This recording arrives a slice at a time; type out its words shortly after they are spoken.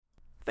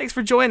Thanks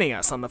for joining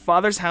us on the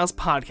Father's House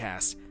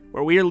podcast,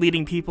 where we are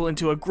leading people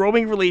into a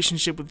growing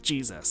relationship with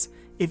Jesus.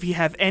 If you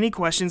have any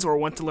questions or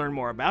want to learn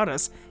more about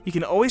us, you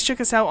can always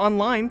check us out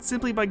online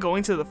simply by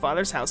going to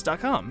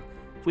thefathershouse.com.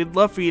 We'd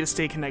love for you to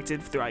stay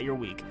connected throughout your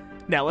week.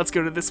 Now let's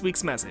go to this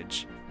week's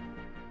message.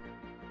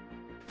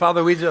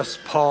 Father, we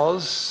just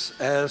pause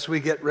as we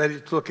get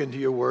ready to look into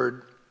your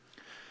word.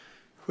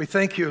 We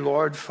thank you,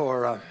 Lord,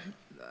 for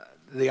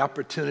the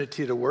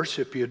opportunity to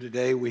worship you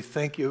today. We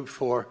thank you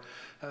for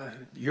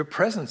your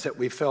presence that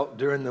we felt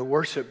during the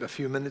worship a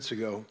few minutes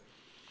ago.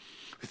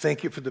 We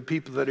thank you for the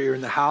people that are here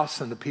in the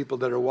house and the people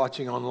that are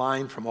watching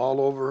online from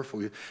all over.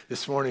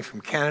 This morning from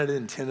Canada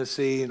and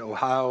Tennessee and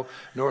Ohio,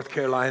 North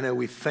Carolina,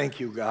 we thank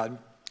you, God.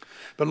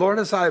 But Lord,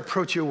 as I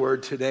approach your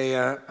word today,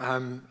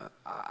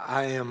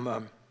 I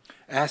am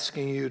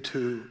asking you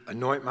to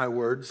anoint my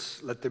words.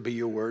 Let there be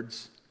your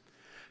words.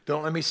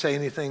 Don't let me say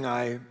anything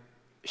I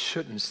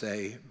shouldn't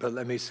say, but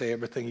let me say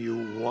everything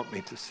you want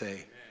me to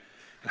say.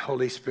 And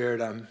Holy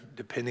Spirit, I'm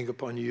depending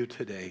upon you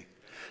today.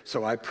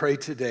 So I pray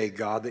today,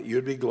 God, that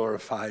you'd be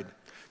glorified,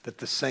 that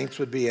the saints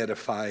would be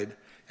edified,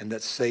 and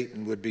that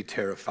Satan would be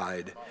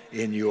terrified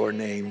in your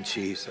name,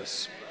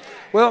 Jesus.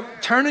 Well,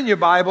 turn in your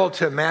Bible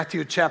to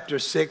Matthew chapter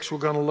 6. We're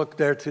going to look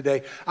there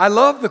today. I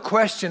love the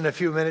question a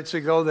few minutes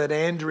ago that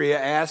Andrea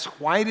asked,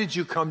 why did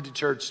you come to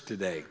church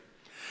today?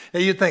 Now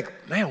you think,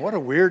 man, what a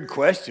weird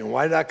question.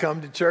 Why did I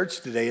come to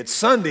church today? It's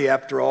Sunday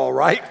after all,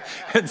 right?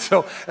 And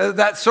so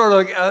that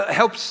sort of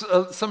helps.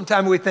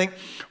 Sometimes we think,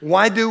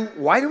 why do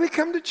we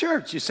come to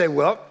church? You say,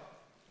 well,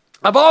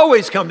 I've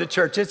always come to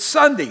church. It's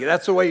Sunday.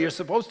 That's the way you're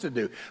supposed to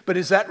do. But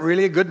is that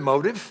really a good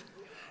motive?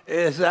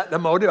 Is that the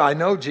motive? I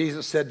know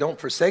Jesus said, don't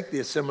forsake the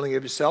assembling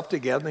of yourself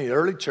together. The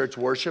early church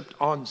worshiped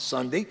on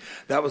Sunday.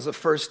 That was the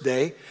first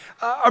day.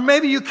 Or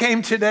maybe you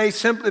came today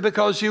simply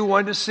because you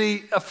wanted to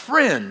see a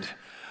friend.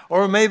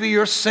 Or maybe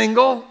you're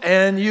single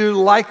and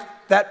you like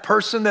that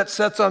person that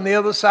sits on the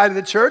other side of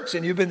the church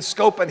and you've been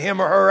scoping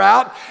him or her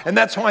out, and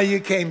that's why you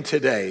came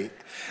today.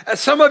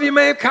 Some of you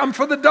may have come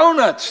for the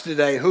donuts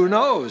today. Who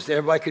knows?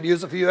 Everybody could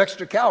use a few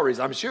extra calories,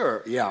 I'm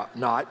sure. Yeah,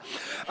 not.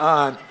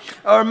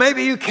 Or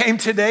maybe you came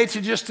today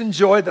to just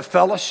enjoy the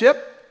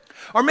fellowship.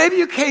 Or maybe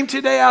you came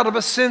today out of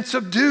a sense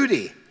of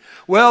duty.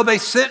 Well, they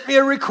sent me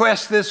a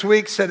request this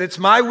week, said it's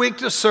my week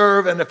to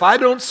serve, and if I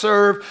don't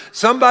serve,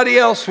 somebody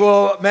else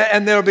will,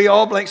 and there'll be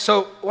all blank.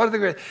 So what are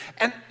the,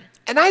 and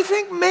I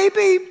think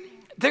maybe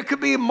there could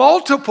be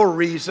multiple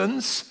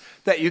reasons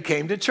that you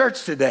came to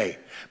church today.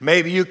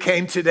 Maybe you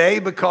came today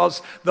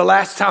because the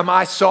last time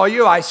I saw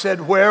you, I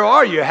said, where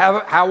are you?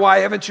 Why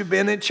haven't you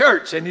been in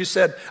church? And you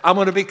said, I'm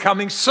going to be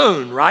coming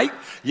soon, right?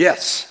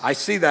 Yes, I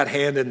see that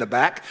hand in the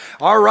back.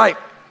 All right.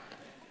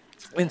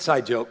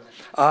 Inside joke.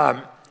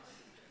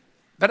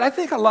 But I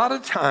think a lot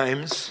of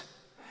times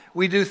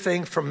we do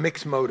things from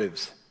mixed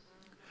motives.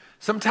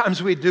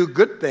 Sometimes we do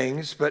good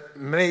things, but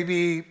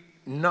maybe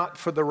not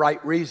for the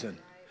right reason.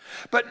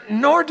 But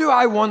nor do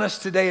I want us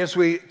today,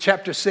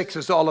 chapter 6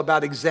 is all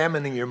about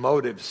examining your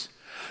motives.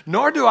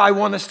 Nor do I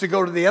want us to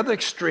go to the other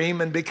extreme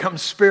and become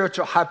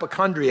spiritual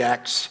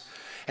hypochondriacs.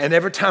 And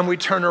every time we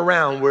turn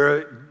around,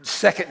 we're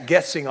second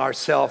guessing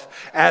ourselves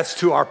as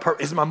to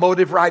is my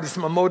motive right? Is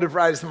my motive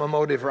right? Is my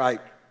motive right?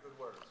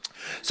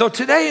 So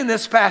today in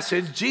this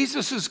passage,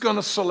 Jesus is going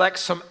to select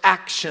some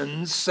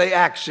actions, say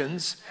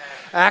actions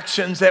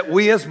that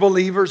we as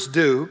believers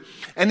do.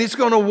 And he's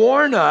going to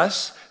warn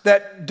us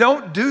that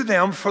don't do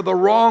them for the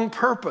wrong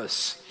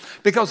purpose,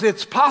 because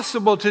it's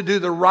possible to do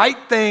the right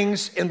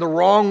things in the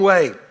wrong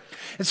way.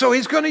 And so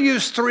he's going to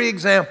use 3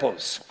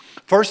 examples.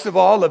 First of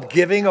all, of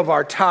giving of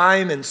our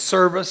time and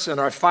service and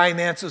our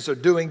finances or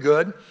doing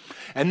good,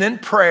 and then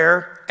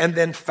prayer, and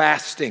then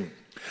fasting.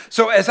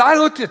 So as I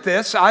looked at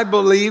this, I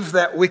believe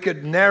that we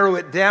could narrow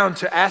it down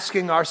to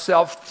asking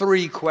ourselves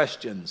 3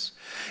 questions.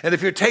 And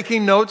if you're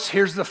taking notes,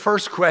 here's the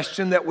first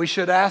question that we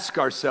should ask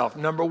ourselves.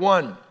 Number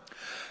 1,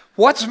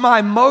 what's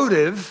my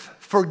motive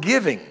for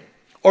giving?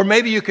 Or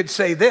maybe you could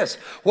say this,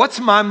 what's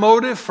my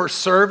motive for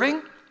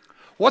serving?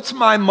 What's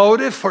my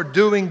motive for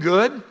doing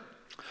good?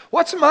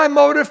 What's my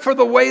motive for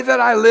the way that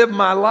I live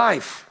my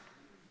life?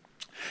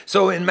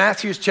 So in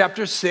Matthew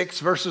chapter 6,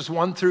 verses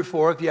 1 through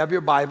 4, if you have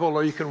your Bible,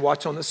 or you can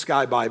watch on the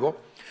Sky Bible,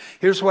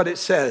 here's what it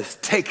says,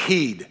 take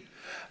heed.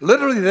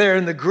 Literally there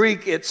in the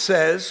Greek, it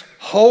says,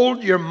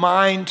 hold your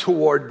mind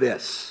toward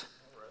this.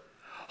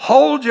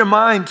 Hold your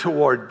mind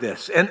toward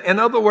this. And in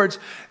other words,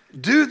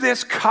 do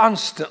this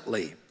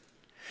constantly.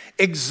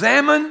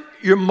 Examine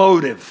your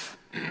motive.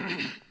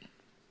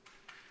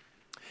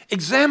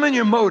 Examine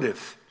your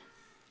motive.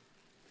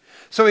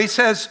 So he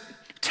says,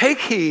 take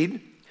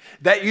heed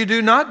that you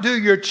do not do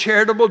your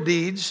charitable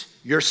deeds,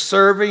 you're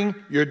serving,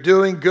 you're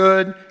doing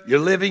good, you're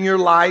living your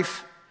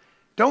life.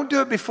 Don't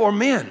do it before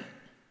men,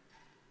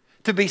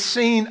 to be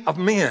seen of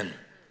men.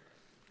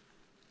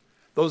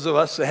 Those of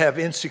us that have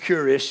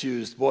insecure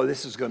issues, boy,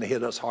 this is going to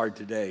hit us hard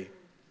today.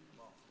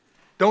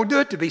 Don't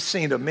do it to be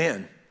seen of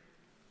men,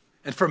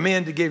 and for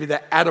men to give you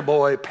that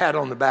attaboy pat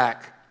on the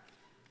back.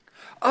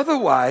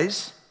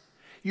 Otherwise,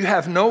 you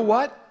have no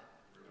what?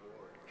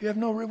 You have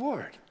no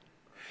reward.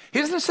 He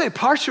doesn't say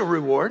partial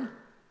reward.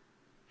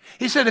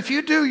 He said, if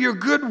you do your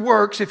good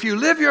works, if you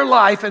live your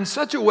life in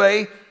such a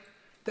way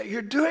that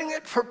you're doing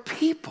it for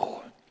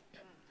people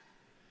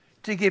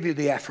to give you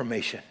the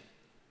affirmation,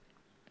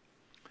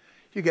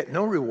 you get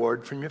no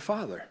reward from your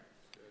Father.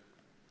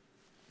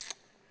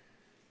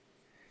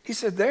 He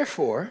said,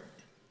 therefore,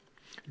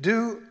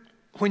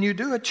 when you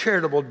do a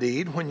charitable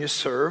deed, when you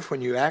serve,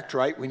 when you act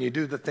right, when you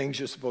do the things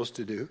you're supposed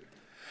to do,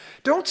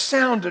 don't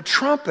sound a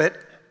trumpet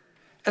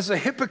as the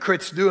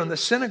hypocrites do in the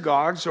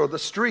synagogues or the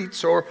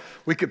streets, or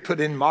we could put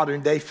in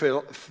modern day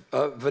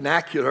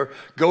vernacular,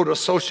 go to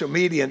social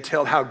media and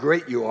tell how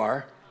great you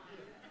are,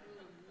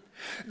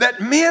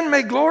 that men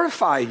may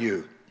glorify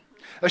you.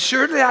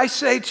 Assuredly, I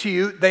say to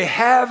you, they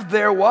have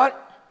their what?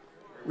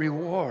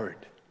 Reward.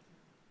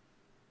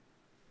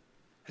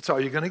 That's all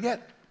you're going to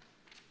get.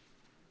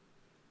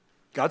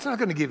 God's not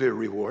going to give you a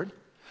reward.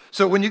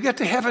 So when you get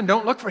to heaven,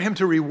 don't look for him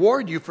to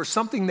reward you for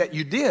something that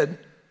you did,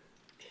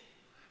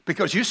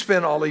 because you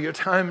spent all of your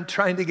time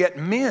trying to get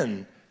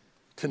men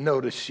to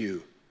notice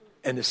you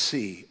and to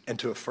see and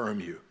to affirm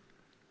you.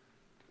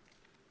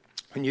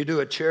 When you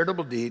do a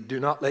charitable deed, do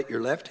not let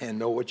your left hand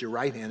know what your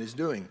right hand is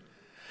doing,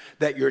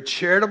 that your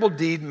charitable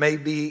deed may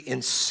be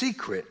in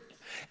secret,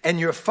 and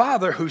your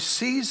Father who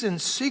sees in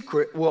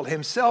secret will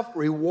himself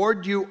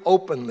reward you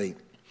openly.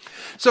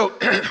 So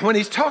when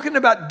he's talking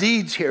about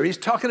deeds here, he's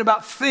talking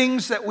about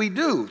things that we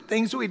do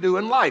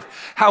in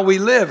life, how we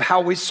live,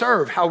 how we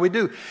serve, how we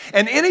do.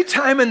 And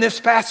anytime in this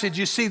passage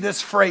you see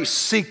this phrase,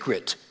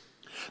 secret,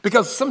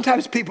 because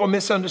sometimes people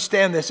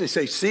misunderstand this. They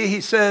say, see,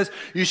 he says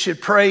you should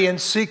pray in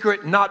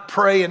secret, not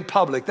pray in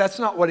public. That's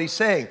not what he's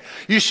saying.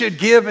 You should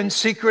give in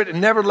secret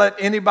and never let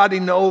anybody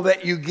know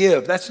that you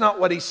give. That's not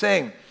what he's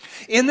saying.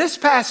 In this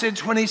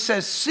passage, when he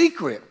says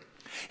secret,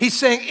 he's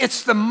saying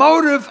it's the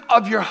motive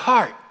of your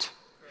heart.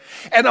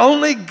 And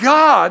only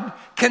God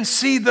can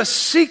see the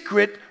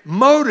secret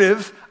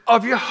motive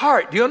of your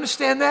heart. Do you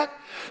understand that?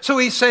 So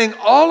he's saying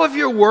all of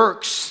your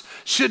works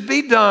should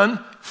be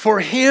done for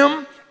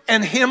him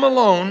and him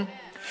alone.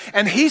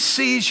 And he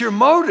sees your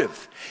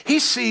motive. He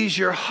sees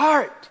your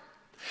heart.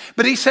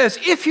 But he says,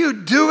 if you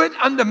do it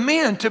unto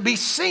men, to be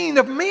seen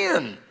of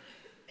men,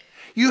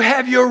 you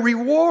have your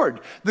reward.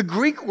 The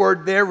Greek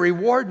word there,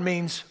 reward,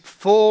 means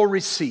full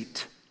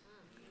receipt,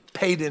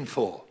 paid in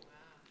full.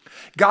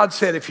 God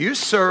said, if you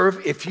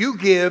serve, if you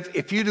give,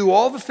 if you do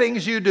all the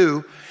things you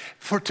do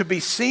to be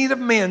seen of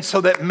men,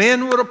 so that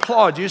men would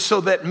applaud you, so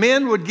that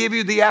men would give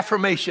you the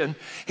affirmation,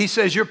 he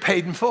says you're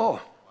paid in full.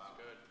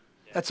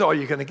 That's all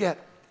you're going to get.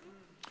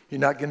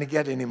 You're not going to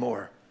get any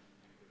more.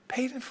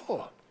 Paid in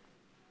full.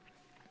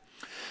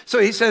 So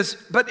he says,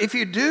 but if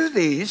you do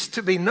these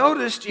to be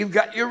noticed, you've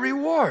got your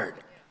reward.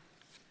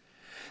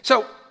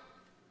 So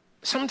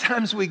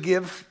sometimes we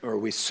give or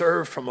we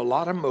serve from a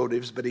lot of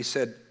motives, but he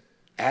said,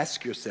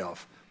 ask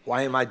yourself,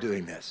 why am I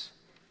doing this?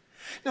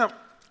 Now,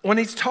 when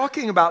he's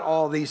talking about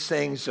all these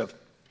things of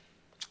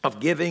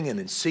giving and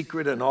in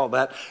secret and all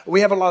that,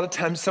 we have a lot of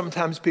times,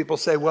 sometimes people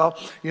say, well,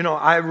 you know,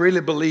 I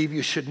really believe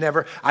you should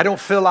never, I don't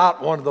fill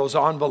out one of those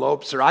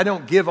envelopes, or I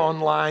don't give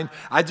online.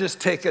 I just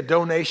take a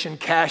donation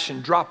cash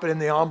and drop it in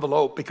the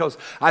envelope because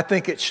I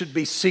think it should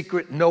be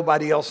secret.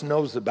 Nobody else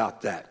knows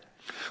about that.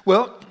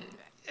 Well,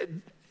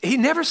 he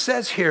never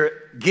says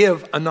here,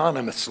 give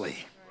anonymously.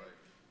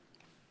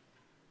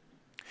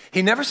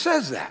 He never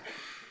says that.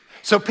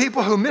 So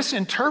people who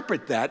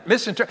misinterpret that,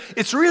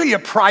 it's really a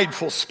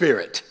prideful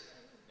spirit.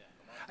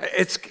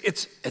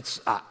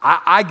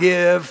 I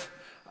give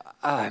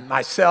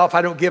myself,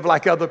 I don't give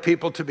like other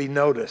people to be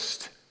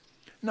noticed.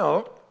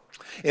 No.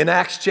 In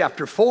Acts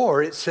chapter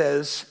 4, it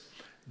says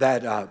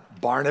that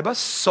Barnabas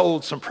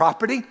sold some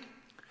property,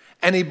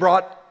 and he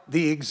brought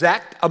the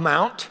exact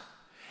amount,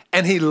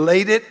 and he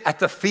laid it at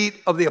the feet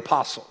of the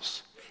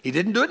apostles. He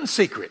didn't do it in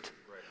secret,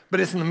 but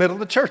it's in the middle of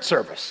the church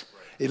service.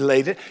 He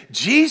laid it.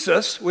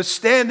 Jesus was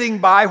standing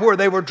by where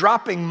they were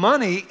dropping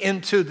money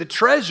into the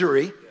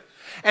treasury,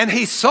 and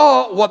he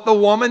saw what the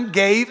woman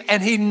gave,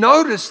 and he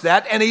noticed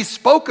that, and he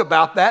spoke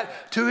about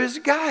that to his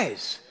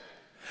guys.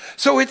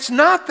 So it's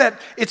not that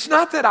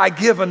I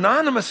give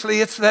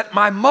anonymously, it's that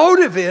my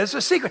motive is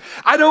a secret.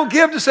 I don't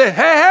give to say,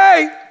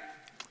 hey,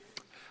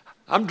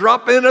 I'm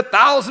dropping in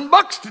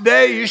 $1,000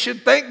 today. You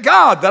should thank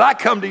God that I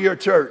come to your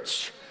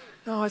church.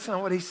 No, that's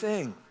not what he's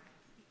saying.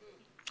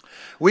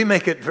 We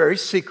make it very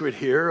secret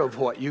here of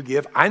what you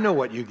give. I know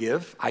what you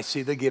give. I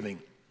see the giving.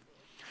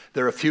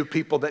 There are a few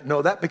people that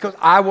know that because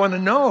I want to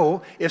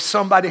know if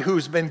somebody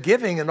who's been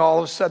giving and all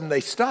of a sudden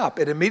they stop,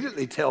 it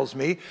immediately tells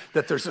me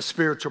that there's a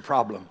spiritual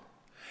problem.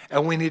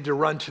 And we need to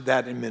run to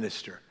that and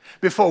minister.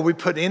 Before we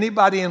put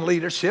anybody in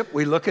leadership,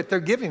 we look at their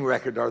giving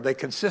record. Are they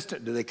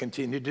consistent? Do they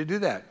continue to do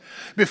that?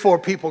 Before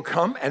people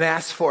come and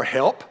ask for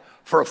help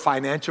for a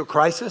financial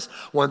crisis,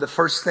 one of the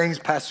first things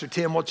Pastor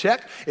Tim will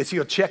check is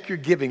he'll check your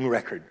giving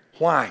record.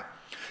 Why?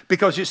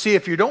 Because you see,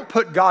 if you don't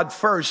put God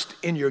first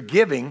in your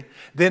giving,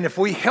 then if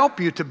we help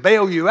you to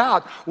bail you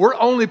out, we're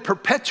only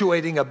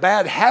perpetuating a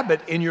bad habit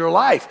in your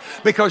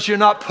life because you're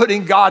not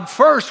putting God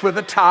first with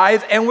the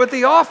tithe and with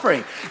the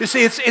offering. You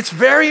see, it's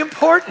very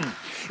important.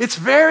 It's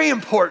very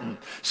important.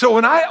 So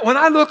when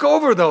I look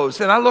over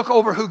those and I look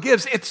over who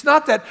gives, it's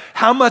not that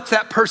how much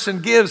that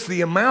person gives,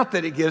 the amount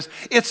that he gives.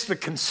 It's the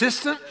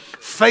consistent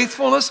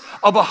faithfulness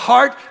of a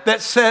heart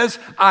that says,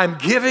 I'm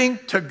giving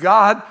to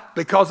God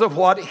because of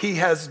what he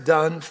has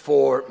done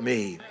for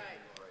me.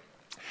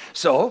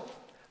 So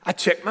I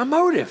check my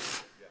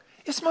motive.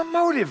 Is my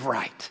motive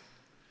right?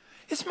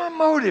 Is my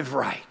motive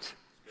right?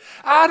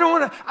 I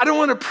don't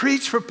want to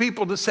preach for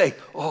people to say,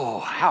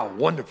 oh, how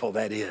wonderful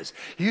that is.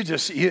 You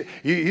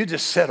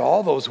just said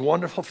all those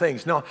wonderful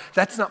things. No,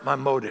 that's not my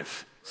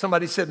motive.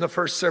 Somebody said in the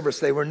first service,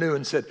 they were new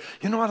and said,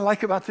 you know what I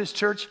like about this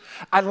church?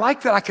 I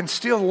like that I can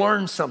still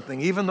learn something,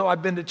 even though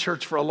I've been to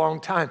church for a long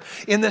time.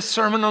 In this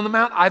Sermon on the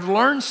Mount, I've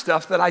learned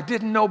stuff that I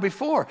didn't know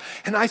before.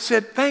 And I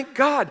said, thank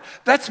God,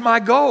 that's my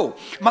goal.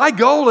 My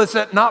goal is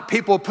that not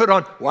people put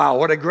on, wow,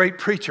 what a great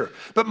preacher.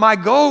 But my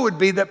goal would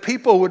be that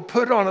people would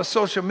put on a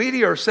social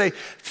media or say,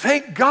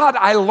 thank God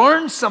I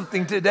learned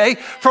something today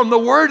from the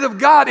Word of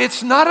God.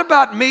 It's not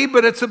about me,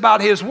 but it's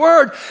about His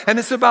Word. And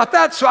it's about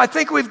that. So I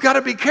think we've got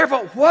to be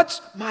careful. What's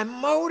my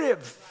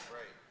motive?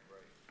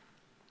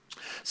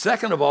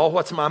 Second of all,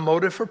 what's my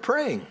motive for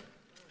praying?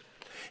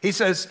 He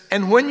says,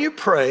 and when you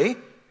pray,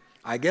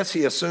 I guess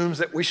he assumes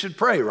that we should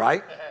pray,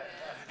 right?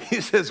 He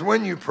says,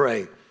 when you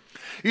pray,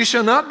 you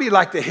shall not be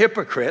like the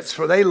hypocrites,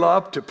 for they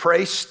love to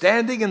pray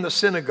standing in the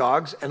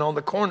synagogues and on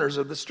the corners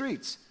of the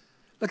streets.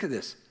 Look at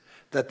this,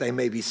 that they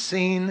may be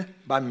seen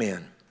by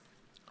men.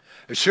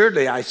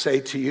 Assuredly, I say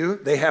to you,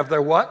 they have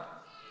their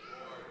what?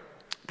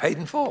 Paid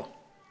in full.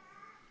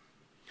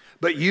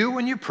 But you,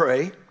 when you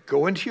pray,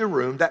 go into your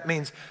room. That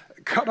means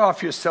cut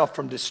off yourself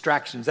from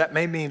distractions. That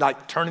may mean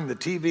like turning the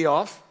TV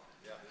off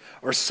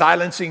or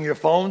silencing your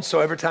phone so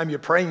every time you're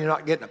praying, you're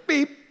not getting a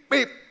beep,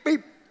 beep,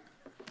 beep.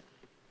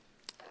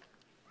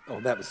 Oh,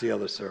 that was the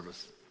other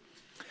service.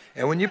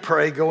 And when you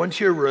pray, go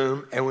into your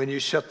room, and when you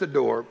shut the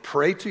door,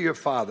 pray to your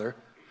Father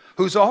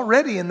who's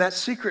already in that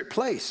secret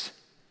place.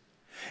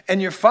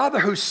 And your Father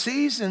who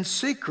sees in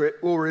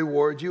secret will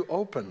reward you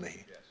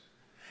openly.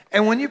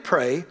 And when you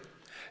pray,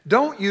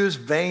 don't use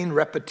vain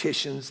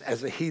repetitions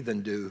as the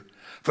heathen do,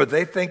 for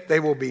they think they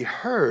will be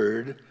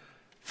heard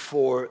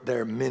for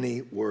their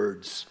many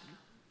words.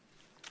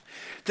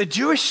 The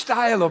Jewish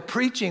style of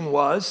preaching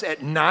was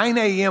at 9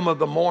 a.m. of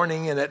the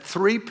morning and at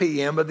 3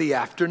 p.m. of the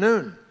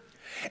afternoon.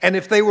 And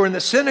if they were in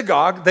the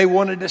synagogue, they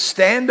wanted to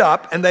stand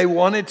up and they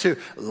wanted to,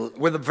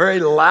 with a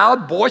very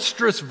loud,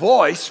 boisterous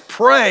voice,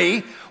 pray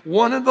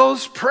one of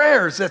those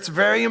prayers that's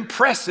very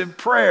impressive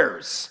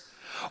prayers.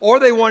 Or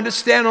they wanted to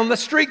stand on the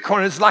street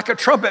corners like a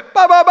trumpet.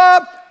 Ba, ba,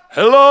 ba.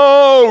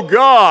 Hello,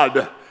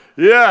 God.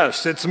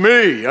 Yes, it's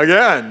me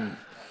again.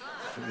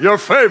 Your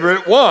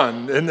favorite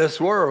one in this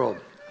world.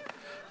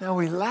 Now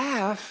we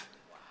laugh,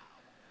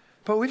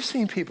 but we've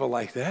seen people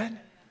like that.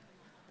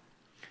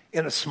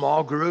 In a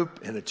small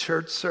group, in a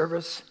church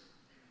service.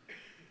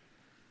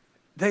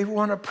 They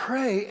want to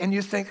pray, and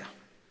you think,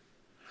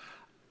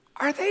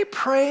 are they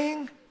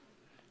praying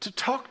to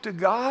talk to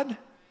God?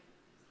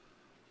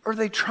 Or are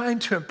they trying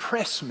to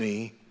impress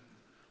me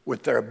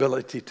with their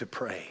ability to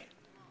pray?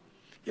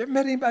 You ever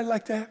met anybody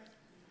like that?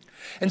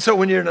 And so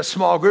when you're in a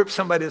small group,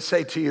 somebody will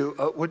say to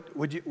you,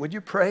 would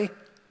you pray?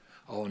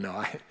 Oh,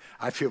 no,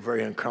 I feel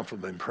very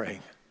uncomfortable in praying.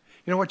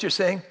 You know what you're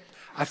saying?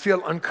 I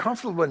feel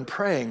uncomfortable in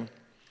praying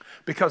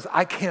because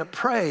I can't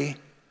pray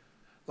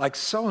like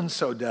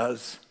so-and-so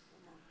does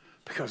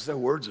because their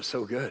words are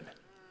so good.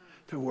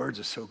 Their words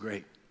are so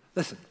great.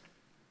 Listen.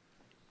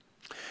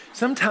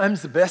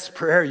 Sometimes the best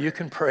prayer you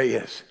can pray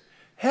is,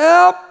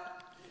 help.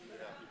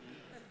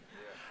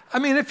 I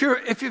mean, if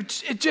you've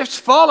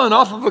just fallen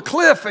off of a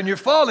cliff and you're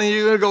falling,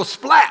 you're going to go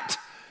splat.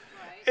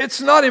 Right.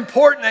 It's not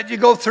important that you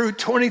go through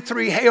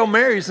 23 Hail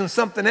Marys and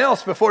something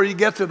else before you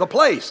get to the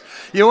place.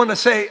 You want to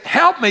say,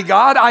 help me,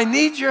 God, I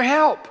need your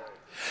help.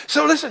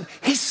 So listen,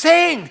 he's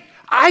saying,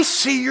 I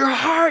see your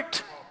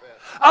heart.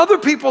 Other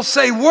people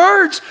say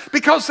words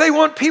because they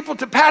want people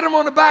to pat them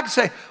on the back and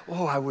say,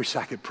 oh, I wish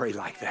I could pray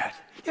like that.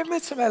 You ever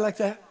met somebody like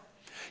that?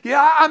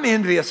 Yeah, I'm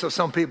envious of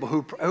some people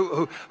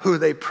who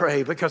they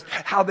pray because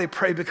how they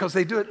pray because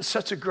they do it in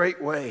such a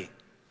great way.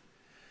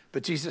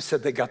 But Jesus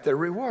said they got their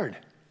reward.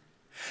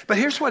 But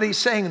here's what he's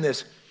saying in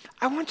this.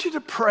 I want you to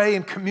pray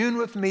and commune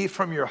with me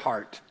from your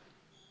heart.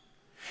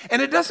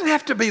 And it doesn't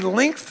have to be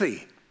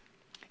lengthy.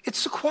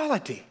 It's the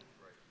quality.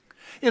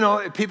 You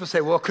know, people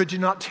say, well, could you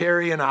not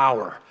tarry an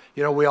hour?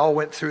 You know, we all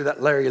went through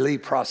that Larry Lee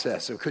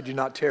process. So could you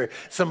not tarry?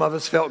 Some of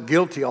us felt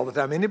guilty all the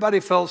time.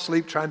 Anybody fell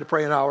asleep trying to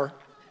pray an hour?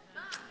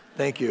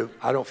 Thank you.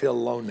 I don't feel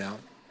alone now.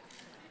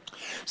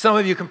 Some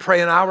of you can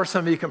pray an hour.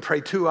 Some of you can pray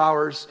 2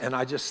 hours. And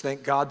I just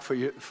thank God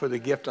for the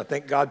gift. I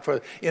thank God for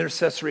the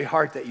intercessory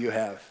heart that you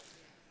have.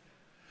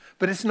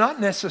 But it's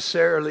not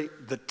necessarily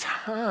the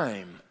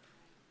time.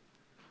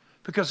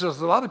 Because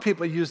there's a lot of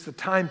people who use the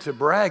time to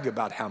brag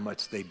about how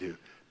much they do.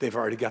 They've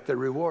already got their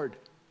reward.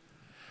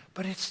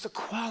 But it's the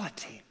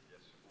quality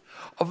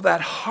of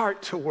that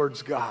heart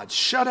towards God.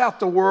 Shut out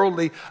the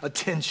worldly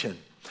attention.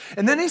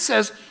 And then he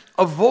says,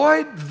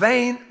 avoid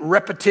vain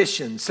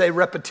repetitions. Say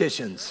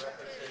repetitions.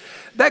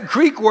 That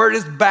Greek word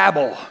is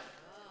babble.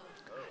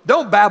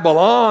 Don't babble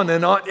on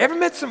and on. Ever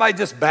met somebody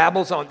just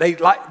babbles on? They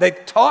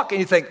talk and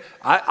you think,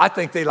 I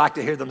think they like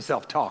to hear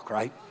themselves talk,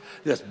 right?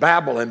 Just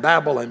babble and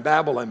babble and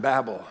babble and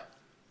babble.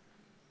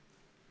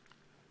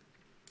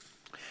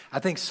 I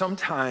think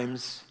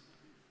sometimes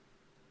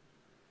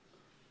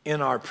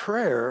in our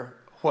prayer,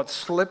 what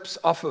slips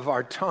off of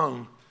our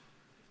tongue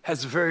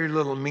has very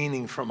little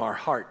meaning from our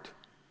heart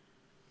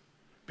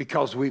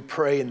because we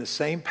pray in the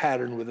same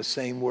pattern with the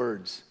same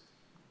words.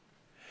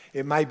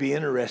 It might be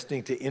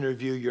interesting to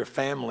interview your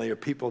family or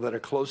people that are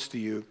close to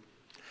you,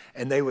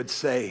 and they would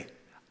say,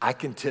 I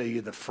can tell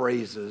you the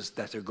phrases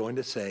that they're going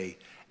to say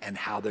and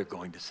how they're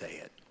going to say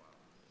it.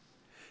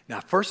 Now,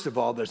 first of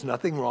all, there's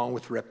nothing wrong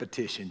with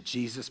repetition.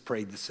 Jesus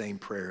prayed the same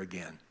prayer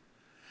again.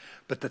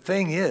 But the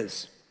thing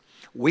is,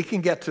 we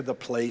can get to the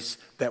place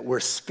that we're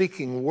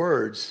speaking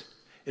words.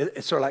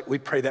 It's sort of like we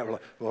pray that, we're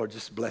like, Lord,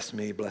 just bless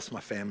me, bless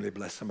my family,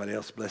 bless somebody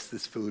else, bless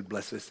this food,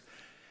 bless this.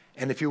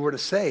 And if you were to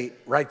say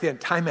right then,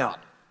 time out.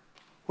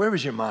 Where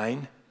was your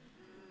mind?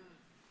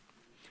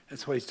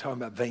 That's what he's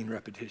talking about, vain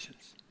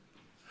repetitions.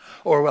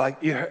 Or like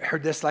you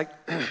heard this like,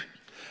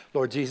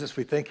 Lord Jesus,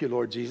 we thank you,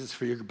 Lord Jesus,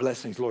 for your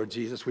blessings, Lord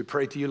Jesus. We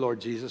pray to you, Lord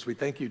Jesus. We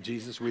thank you,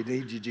 Jesus. We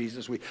need you,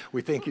 Jesus.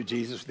 We thank you,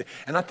 Jesus.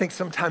 And I think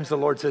sometimes the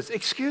Lord says,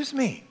 excuse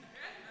me,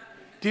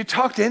 do you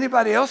talk to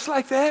anybody else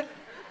like that?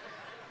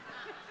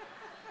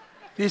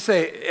 You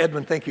say,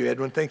 Edwin, thank you.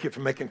 Edwin, thank you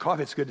for making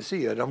coffee. It's good to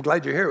see you. I'm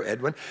glad you're here,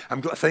 Edwin.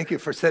 Thank you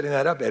for setting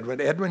that up, Edwin.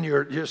 Edwin,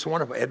 you're just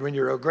wonderful. Edwin,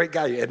 you're a great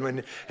guy,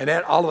 Edwin. And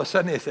all of a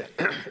sudden,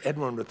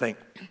 Edwin would think,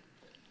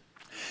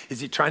 is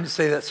he trying to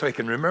say that so he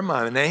can remember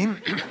my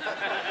name?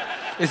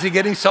 Is he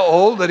getting so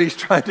old that he's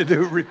trying to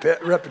do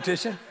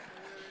repetition?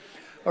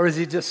 Or is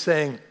he just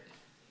saying,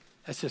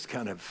 that's just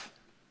kind of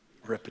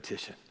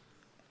repetition?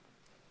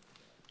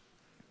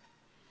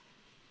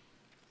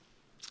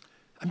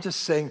 I'm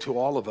just saying to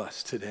all of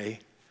us today,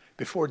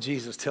 before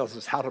Jesus tells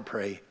us how to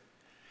pray,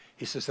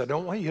 he says, I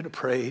don't want you to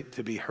pray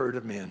to be heard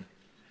of men.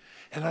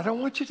 And I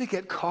don't want you to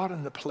get caught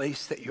in the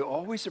place that you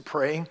always are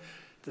praying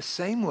the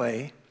same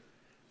way,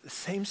 the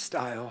same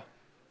style,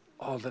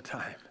 all the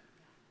time.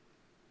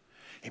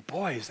 And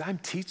boy, as I'm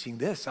teaching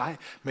this, I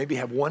maybe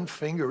have one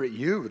finger at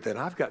you, but then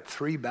I've got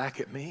three back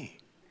at me.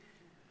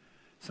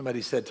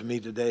 Somebody said to me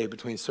today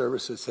between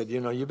services, said,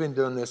 you know, you've been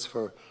doing this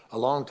for a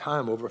long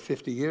time, over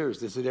 50 years.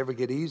 Does it ever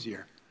get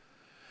easier?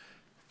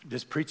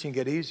 Does preaching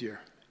get easier?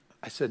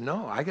 I said,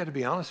 no, I got to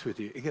be honest with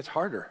you. It gets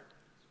harder.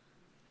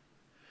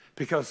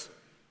 Because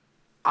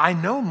I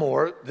know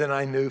more than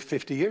I knew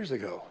 50 years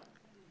ago.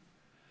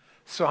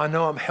 So I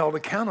know I'm held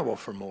accountable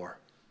for more.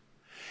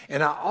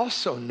 And I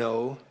also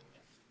know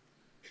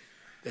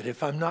that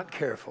if I'm not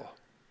careful,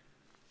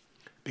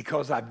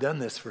 because I've done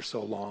this for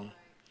so long,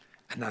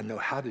 and I know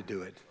how to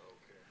do it,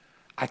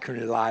 I can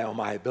rely on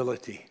my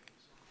ability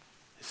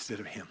instead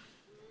of him.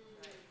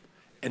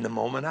 And the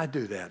moment I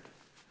do that,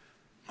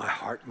 my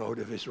heart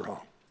motive is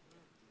wrong.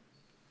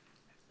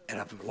 And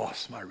I've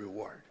lost my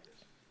reward.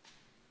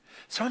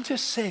 So I'm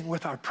just saying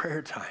with our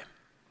prayer time,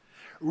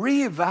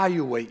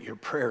 reevaluate your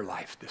prayer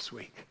life this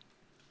week.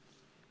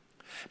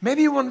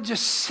 Maybe you want to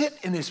just sit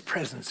in his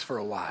presence for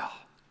a while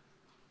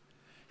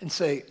and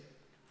say,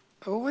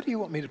 oh, what do you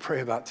want me to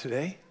pray about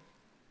today?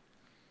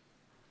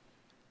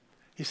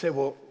 You say,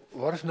 well,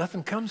 what if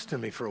nothing comes to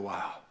me for a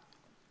while?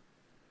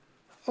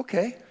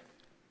 Okay.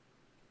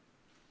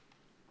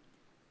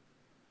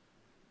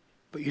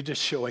 But you're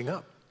just showing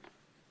up.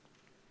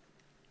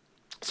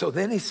 So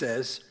then he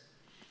says,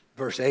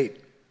 verse 8,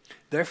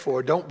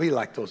 therefore don't be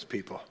like those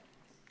people.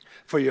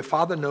 For your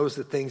Father knows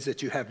the things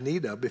that you have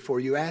need of before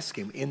you ask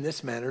him. In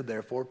this manner,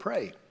 therefore,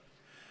 pray.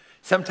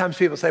 Sometimes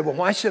people say, well,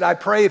 why should I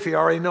pray if he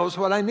already knows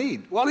what I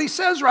need? Well, he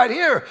says right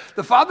here,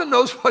 the Father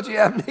knows what you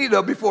have need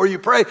of before you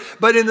pray.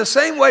 But in the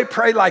same way,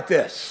 pray like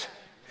this.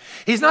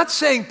 He's not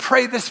saying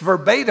pray this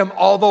verbatim,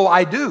 although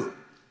I do.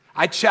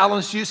 I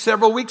challenged you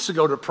several weeks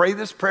ago to pray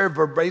this prayer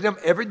verbatim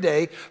every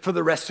day for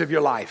the rest of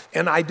your life.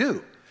 And I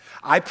do.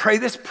 I pray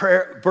this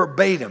prayer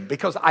verbatim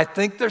because I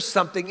think there's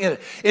something in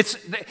it.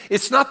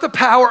 It's not the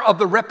power of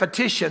the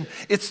repetition.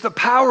 It's the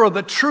power of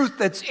the truth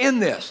that's in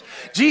this.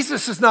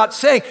 Jesus is not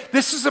saying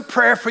this is a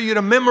prayer for you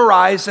to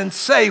memorize and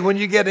say when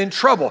you get in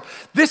trouble.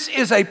 This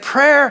is a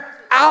prayer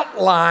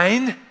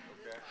outline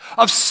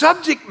of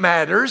subject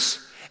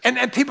matters.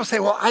 And people say,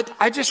 well,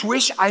 I just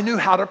wish I knew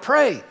how to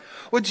pray.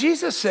 Well,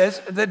 Jesus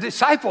says, the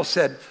disciples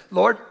said,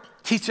 Lord,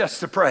 teach us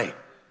to pray.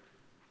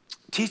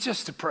 Teach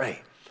us to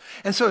pray.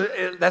 And so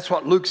that's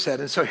what Luke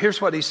said. And so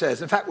here's what he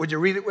says. In fact, would you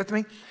read it with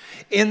me?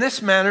 In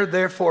this manner,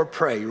 therefore,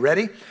 pray.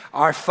 Ready?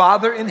 Our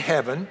Father in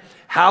heaven,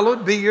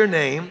 hallowed be your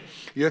name.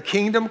 Your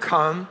kingdom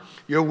come.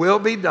 Your will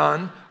be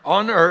done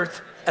on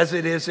earth as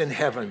it is in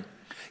heaven.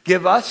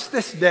 Give us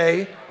this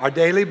day our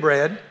daily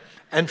bread,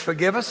 and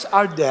forgive us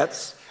our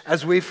debts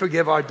as we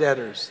forgive our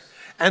debtors.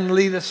 And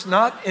lead us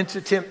not into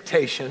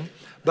temptation,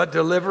 but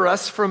deliver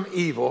us from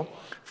evil.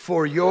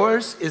 For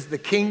yours is the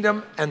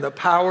kingdom and the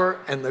power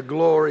and the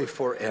glory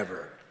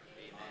forever.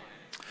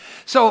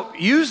 So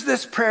use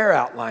this prayer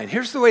outline.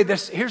 Here's the way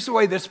this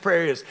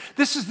prayer is.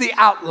 This is the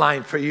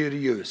outline for you to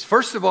use.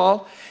 First of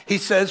all, he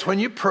says when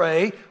you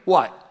pray,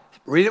 what?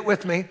 Read it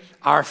with me.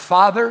 Our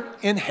Father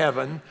in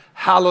heaven,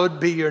 hallowed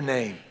be your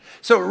name.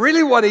 So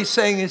really what he's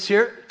saying is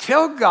here,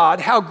 tell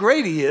God how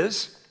great he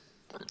is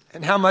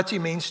and how much he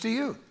means to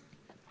you.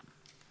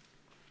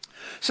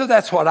 So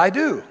that's what I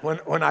do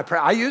when I pray.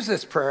 I use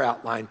this prayer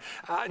outline.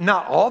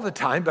 Not all the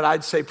time, but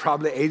I'd say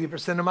probably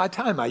 80% of my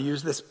time I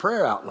use this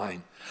prayer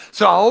outline.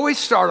 So I always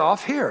start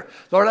off here.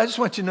 Lord, I just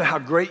want you to know how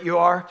great you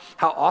are,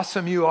 how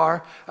awesome you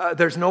are.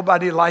 There's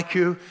nobody like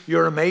you.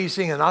 You're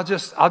amazing. And I'll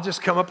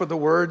just come up with the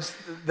words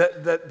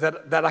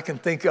that I can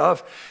think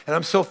of. And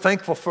I'm so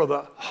thankful for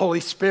the Holy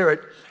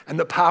Spirit and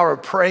the power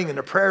of praying in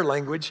a prayer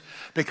language,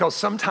 because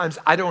sometimes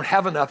I don't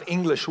have enough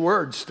English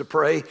words to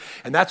pray,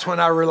 and that's when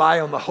I rely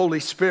on the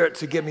Holy Spirit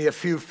to give me a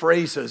few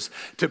phrases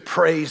to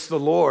praise the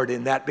Lord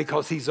in that,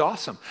 because he's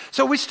awesome.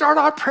 So we start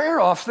our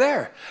prayer off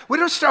there. We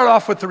don't start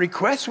off with the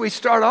request. We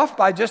start off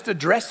by just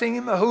addressing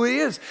him who he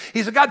is.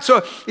 He's a God.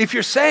 So if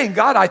you're saying,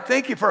 God, I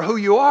thank you for who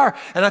you are,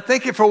 and I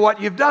thank you for what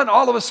you've done,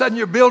 all of a sudden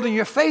you're building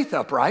your faith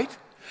up, right?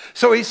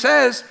 So he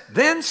says,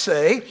 then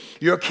say,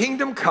 your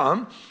kingdom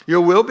come,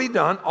 your will be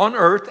done on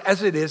earth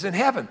as it is in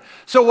heaven.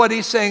 So what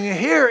he's saying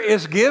here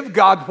is give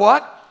God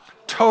what?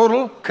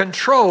 Total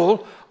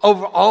control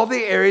over all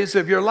the areas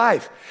of your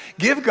life.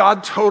 Give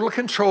God total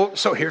control.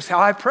 So here's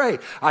how I pray.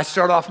 I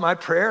start off my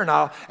prayer and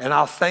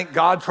I'll thank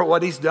God for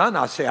what he's done.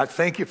 I'll say, I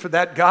thank you for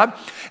that, God.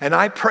 And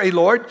I pray,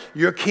 Lord,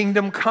 your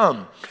kingdom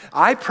come.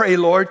 I pray,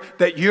 Lord,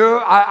 that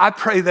I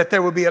pray that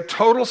there will be a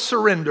total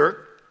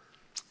surrender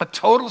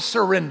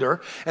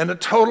and a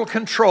total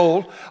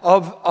control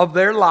of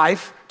their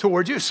life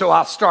towards you. So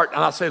I'll start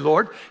and I'll say,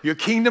 Lord, your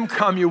kingdom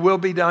come, your will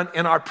be done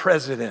in our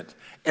president,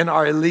 in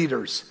our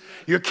leaders.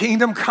 Your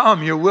kingdom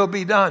come, your will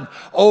be done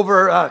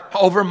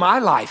over my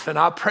life. And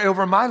I'll pray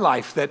over my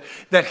life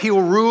that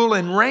he'll rule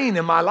and reign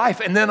in my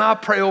life. And then I'll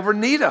pray over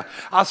Nita.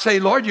 I'll say,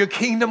 Lord, your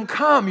kingdom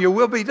come, your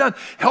will be done.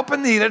 Help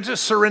Anita to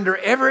surrender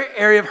every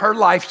area of her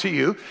life to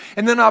you.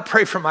 And then I'll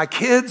pray for my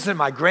kids and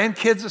my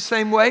grandkids the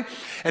same way.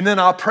 And then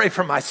I'll pray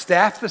for my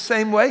staff the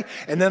same way.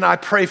 And then I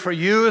pray for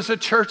you as a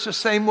church the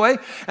same way.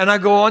 And I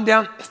go on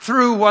down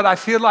through what I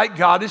feel like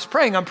God is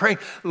praying. I'm praying,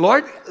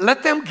 Lord,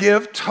 let them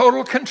give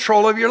total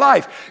control of your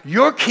life.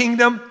 Your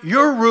kingdom,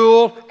 your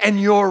rule, and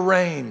your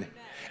reign.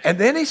 And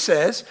then he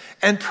says,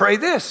 and pray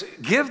this,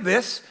 give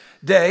this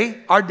day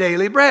our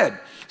daily bread.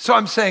 So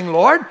I'm saying,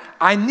 Lord,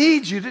 I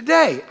need you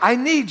today. I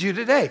need you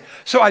today.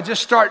 So I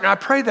just start and I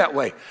pray that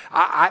way.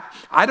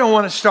 I don't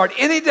want to start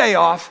any day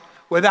off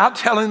without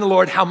telling the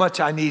Lord how much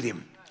I need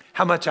him.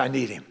 How much I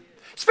need him.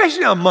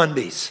 Especially on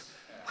Mondays.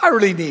 I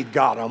really need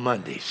God on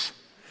Mondays.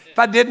 If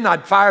I didn't,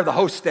 I'd fire the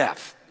whole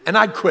staff and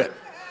I'd quit.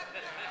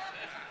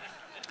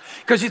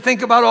 Because you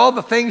think about all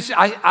the things,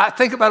 I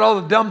think about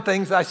all the dumb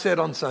things I said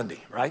on Sunday,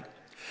 right?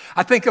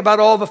 I think about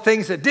all the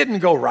things that didn't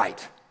go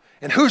right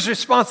and who's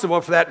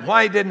responsible for that and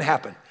why it didn't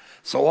happen.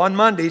 So on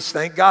Mondays,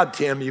 thank God,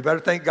 Tim, you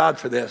better thank God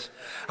for this.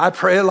 I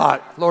pray a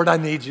lot. Lord, I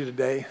need you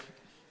today.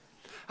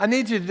 I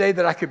need you today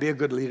that I could be a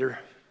good leader.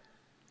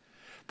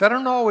 That I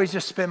don't always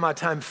just spend my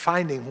time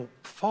finding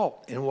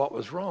fault in what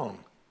was wrong.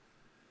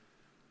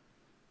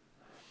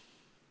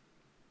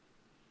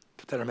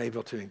 But that I'm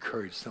able to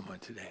encourage someone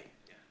today.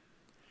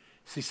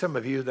 See, some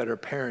of you that are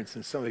parents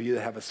and some of you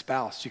that have a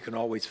spouse, you can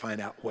always find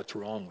out what's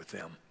wrong with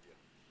them.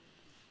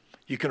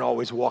 You can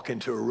always walk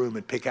into a room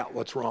and pick out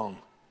what's wrong.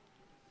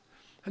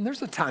 And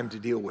there's a time to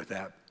deal with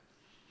that.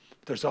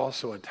 There's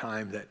also a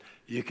time that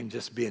you can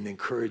just be an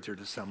encourager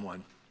to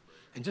someone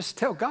and just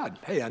tell God,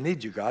 hey, I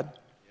need you, God.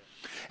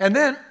 And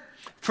then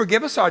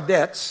forgive us our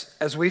debts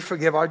as we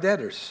forgive our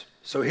debtors.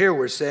 So here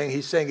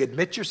he's saying,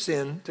 admit your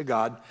sin to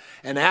God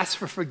and ask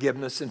for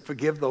forgiveness and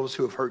forgive those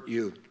who have hurt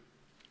you.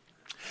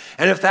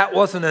 And if that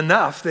wasn't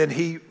enough, then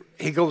he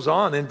goes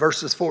on in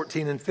verses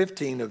 14 and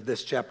 15 of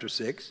this chapter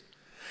 6.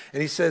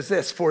 And he says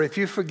this, for if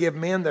you forgive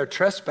men their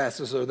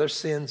trespasses or their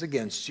sins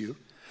against you,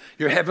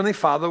 your heavenly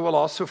Father will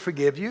also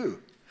forgive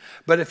you.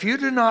 But if you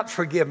do not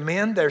forgive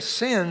men their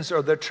sins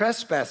or their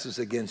trespasses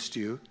against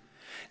you,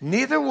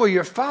 neither will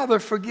your Father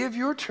forgive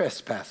your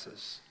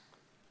trespasses.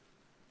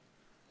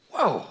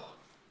 Whoa.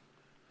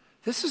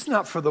 This is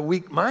not for the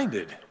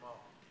weak-minded.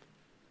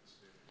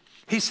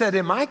 He said,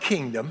 in my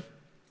kingdom,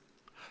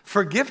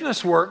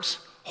 forgiveness works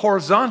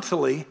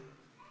horizontally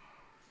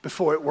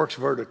before it works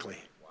vertically.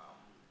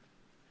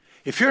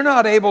 If you're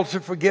not able to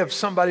forgive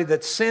somebody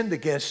that sinned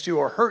against you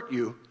or hurt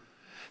you,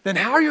 then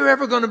how are you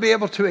ever going to be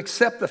able to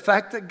accept the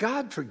fact that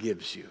God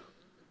forgives you?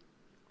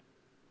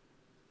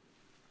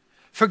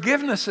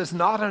 Forgiveness is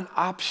not an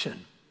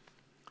option.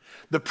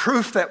 The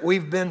proof that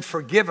we've been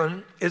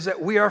forgiven is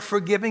that we are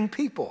forgiving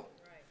people.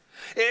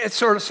 It's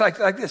sort of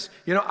like this.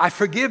 You know, I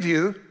forgive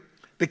you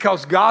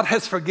because God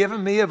has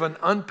forgiven me of an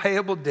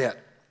unpayable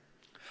debt.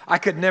 I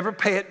could never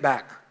pay it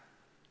back.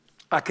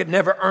 I could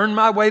never earn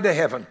my way to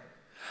heaven.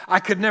 I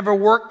could never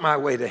work my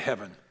way to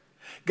heaven.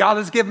 God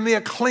has given me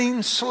a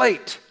clean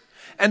slate.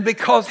 And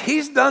because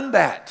he's done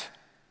that,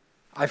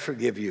 I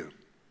forgive you.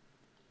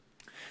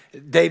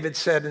 David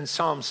said in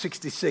Psalm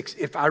 66,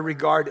 if I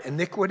regard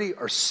iniquity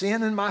or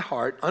sin in my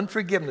heart,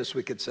 unforgiveness,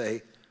 we could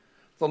say,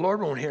 the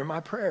Lord won't hear my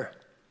prayer.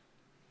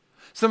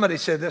 Somebody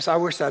said this. I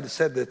wish I'd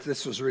said that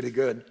this was really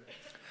good.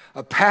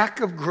 A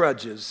pack of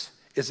grudges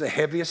is the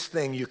heaviest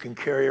thing you can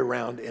carry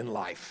around in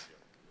life.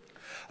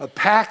 A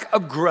pack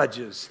of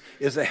grudges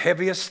is the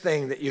heaviest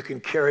thing that you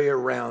can carry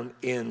around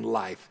in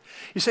life.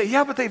 You say,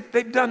 yeah, but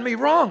they've done me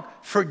wrong.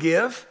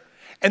 Forgive.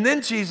 And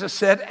then Jesus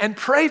said, and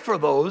pray for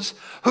those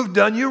who've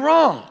done you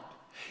wrong.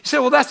 You say,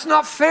 well, that's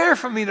not fair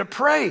for me to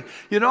pray.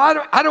 You know,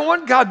 I don't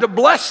want God to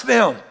bless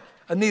them.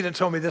 Anita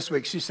told me this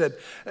week, she said,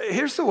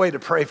 here's the way to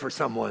pray for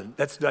someone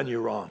that's done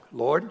you wrong.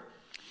 Lord,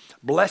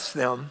 bless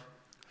them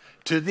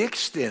to the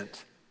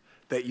extent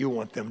that you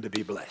want them to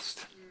be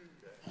blessed.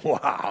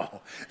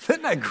 Wow.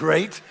 Isn't that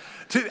great?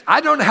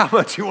 I don't know how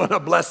much you want to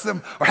bless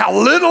them or how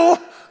little.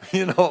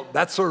 You know,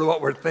 that's sort of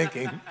what we're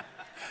thinking.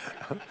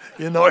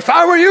 You know, if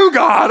I were you,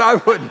 God, I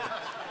wouldn't.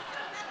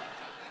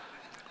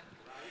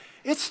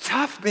 It's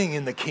tough being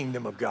in the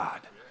kingdom of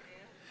God.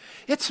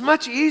 It's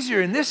much easier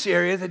in this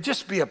area to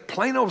just be a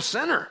plain old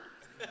sinner,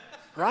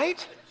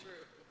 right?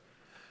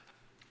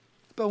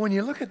 But when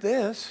you look at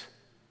this,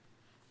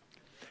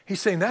 he's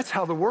saying that's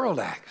how the world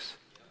acts.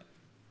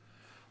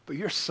 But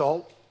you're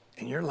salt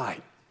and you're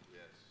light.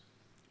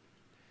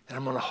 And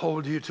I'm going to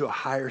hold you to a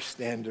higher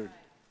standard.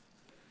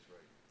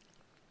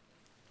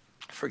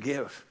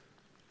 Forgive.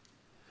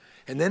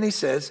 And then he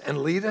says, and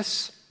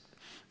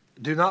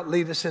do not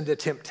lead us into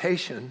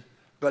temptation,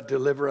 but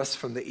deliver us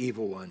from the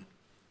evil one.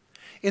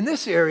 In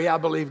this area, I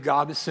believe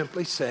God is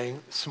simply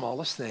saying, the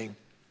smallest thing,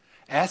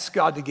 ask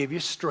God to give you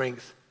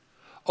strength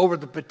over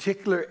the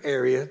particular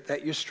area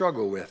that you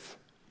struggle with.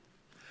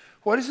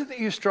 What is it that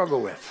you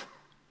struggle with?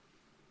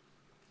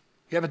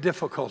 You have a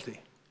difficulty.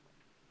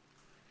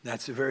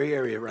 That's the very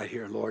area right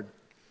here, Lord.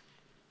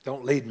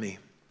 Don't lead me,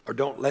 or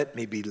don't let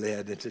me be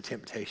led into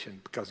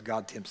temptation, because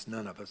God tempts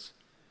none of us.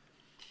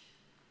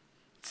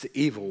 It's the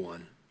evil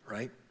one,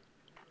 right?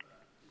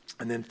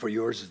 And then for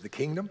yours is the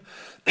kingdom,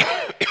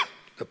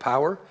 the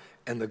power,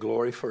 and the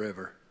glory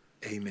forever.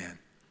 Amen.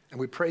 And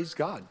we praise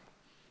God.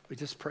 We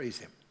just praise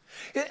him.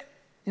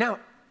 Now,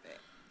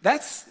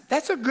 that's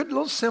a good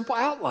little simple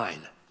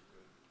outline.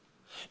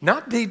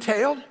 Not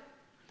detailed.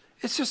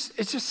 It's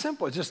just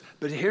simple.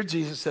 But here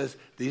Jesus says,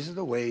 these are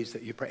the ways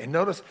that you pray. And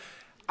notice,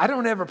 I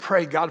don't ever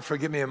pray, God,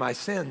 forgive me of my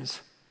sins,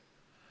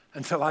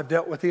 until I've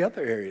dealt with the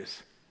other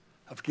areas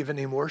of giving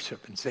him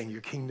worship and saying,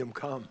 your kingdom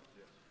come.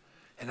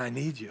 And I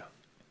need you.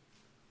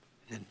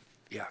 And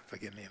then,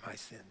 forgive me of my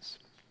sins.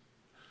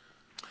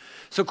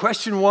 So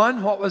question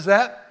 1, what was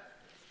that?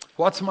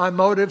 What's my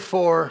motive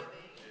for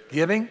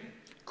giving?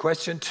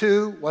 Question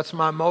 2, what's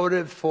my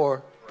motive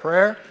for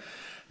prayer?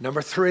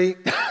 Number 3,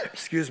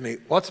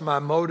 what's my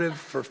motive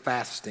for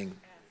fasting?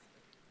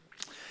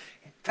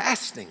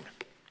 Fasting.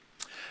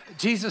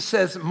 Jesus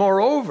says,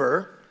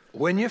 moreover,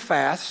 when you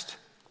fast,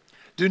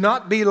 do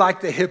not be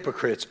like the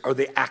hypocrites or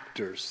the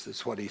actors,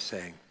 is what he's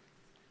saying,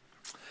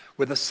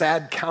 with a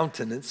sad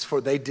countenance,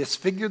 for they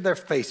disfigure their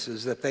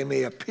faces that they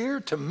may appear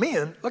to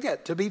men,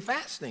 to be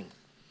fasting.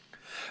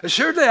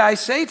 Assuredly, I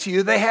say to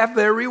you, they have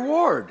their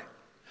reward.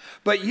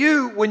 But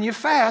you, when you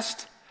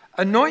fast,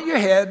 anoint your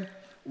head,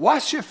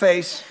 wash your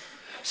face,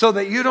 so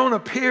that you don't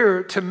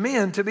appear to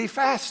men to be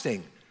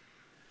fasting.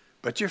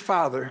 But your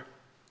Father,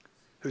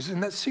 who's in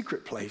that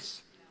secret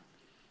place,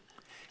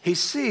 he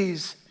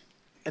sees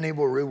and he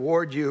will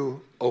reward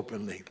you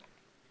openly.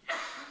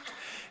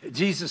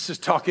 Jesus is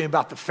talking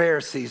about the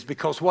Pharisees,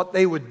 because what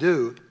they would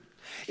do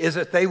is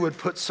that they would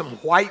put some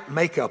white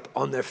makeup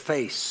on their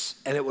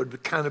face, and it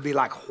would kind of be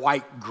like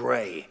white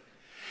gray.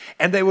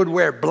 And they would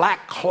wear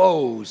black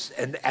clothes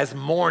and as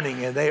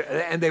mourning, and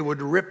they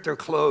would rip their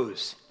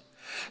clothes.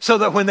 So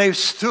that when they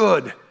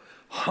stood,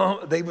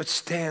 they would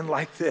stand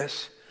like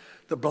this,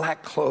 the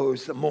black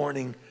clothes, the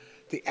mourning,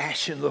 the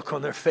ashen look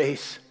on their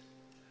face.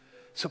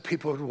 So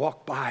people would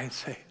walk by and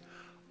say,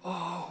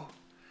 oh,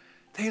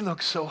 they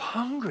look so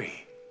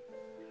hungry.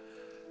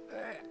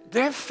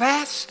 They're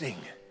fasting.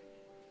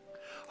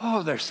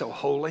 Oh, they're so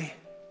holy.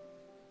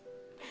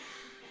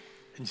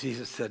 And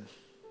Jesus said,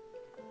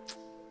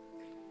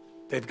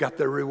 they've got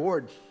their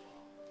reward.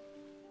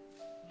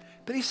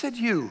 But he said,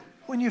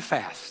 when you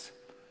fast.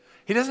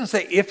 He doesn't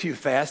say if you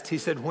fast, he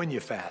said when you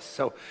fast.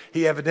 So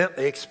he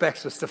evidently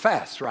expects us to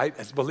fast, right,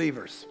 as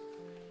believers.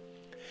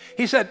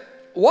 He said,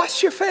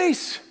 wash your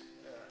face.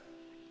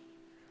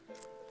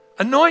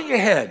 Anoint your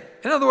head.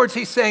 In other words,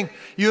 he's saying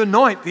you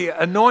anoint. The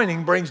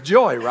anointing brings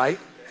joy, right?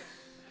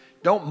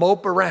 Don't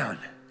mope around.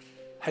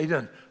 How you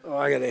doing? Oh,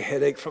 I got a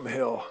headache from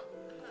hell.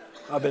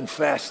 I've been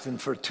fasting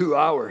for 2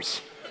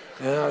 hours.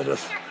 Isn't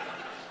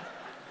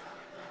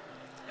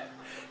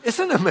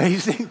it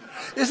amazing?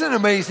 Isn't it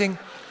amazing?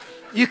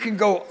 You can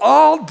go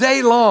all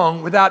day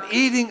long without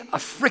eating a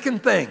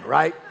freaking thing,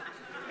 right?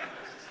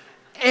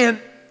 And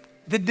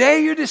the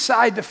day you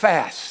decide to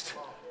fast,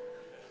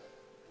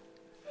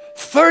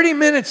 30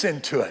 minutes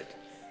into it,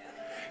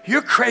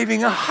 you're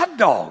craving a hot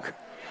dog.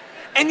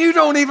 And you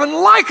don't even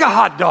like a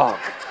hot dog.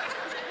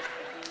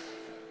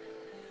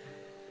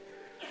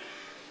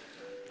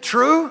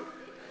 true?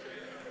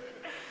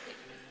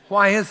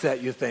 Why is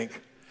that, you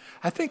think?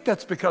 I think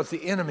that's because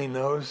the enemy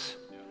knows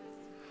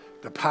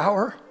the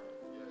power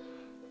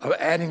of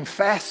adding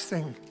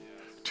fasting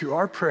to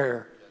our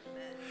prayer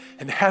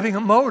and having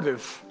a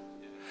motive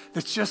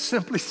that's just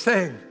simply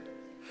saying,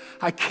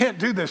 I can't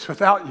do this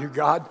without you,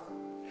 God.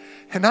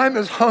 And I'm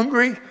as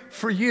hungry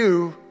for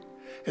you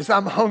as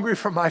I'm hungry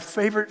for my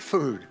favorite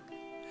food.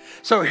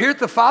 So here at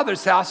the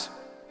Father's house,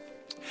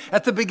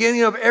 at the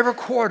beginning of every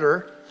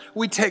quarter,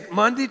 we take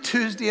Monday,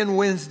 Tuesday, and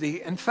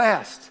Wednesday and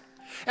fast.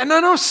 And I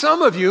know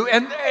some of you,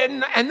 and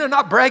they're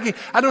not bragging,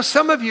 I know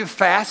some of you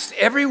fast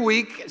every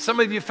week, some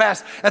of you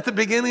fast at the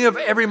beginning of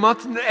every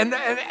month, and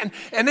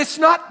it's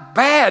not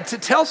bad to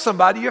tell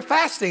somebody you're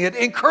fasting. It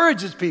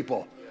encourages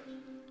people.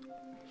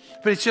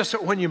 But it's just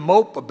that when you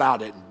mope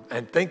about it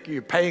and think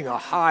you're paying a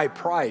high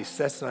price,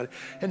 that's not it.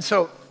 And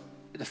so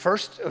the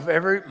first of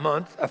every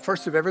month,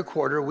 first of every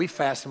quarter, we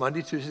fast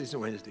Monday, Tuesdays,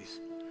 and Wednesdays.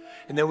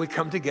 And then we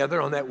come together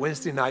on that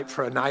Wednesday night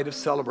for a night of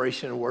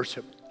celebration and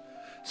worship.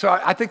 So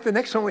I think the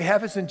next one we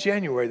have is in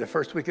January, the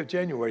first week of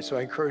January. So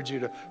I encourage you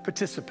to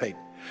participate.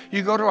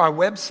 You go to our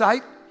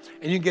website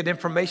and you can get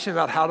information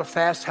about how to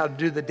fast, how to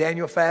do the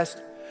Daniel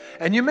fast.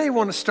 And you may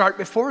want to start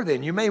before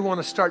then. You may want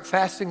to start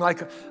fasting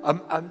like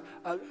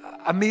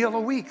a meal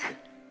a week.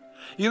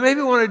 You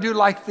maybe want to do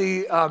like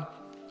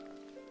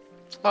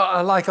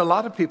like a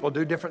lot of people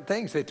do different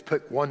things. They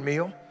pick one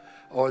meal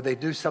or they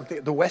do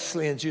something. The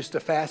Wesleyans used to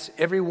fast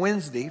every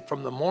Wednesday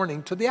from the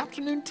morning to the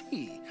afternoon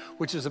tea,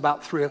 which is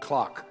about 3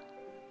 o'clock.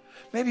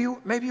 Maybe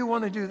you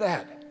want to do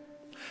that.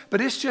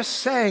 But it's just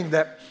saying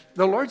that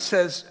the Lord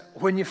says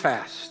when you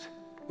fast.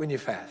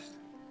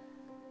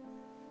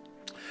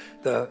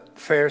 The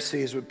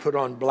Pharisees would put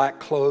on black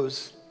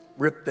clothes,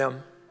 rip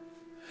them,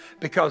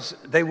 because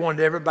they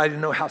wanted everybody to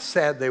know how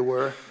sad they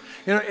were.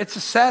 You know, it's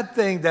a sad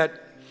thing that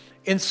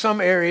in some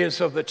areas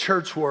of the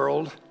church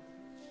world,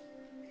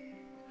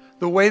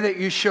 the way that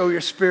you show your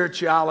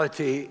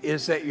spirituality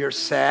is that you're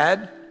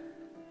sad,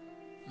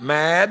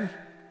 mad,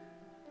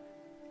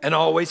 and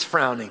always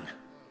frowning.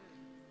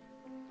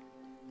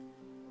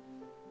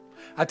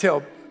 I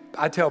tell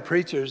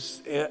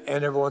preachers,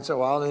 and every once in a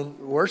while in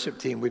the worship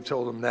team, we've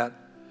told them that.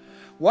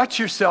 Watch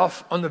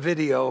yourself on the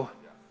video.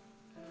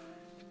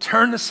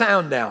 Turn the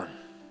sound down.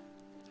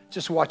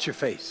 Just watch your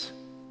face.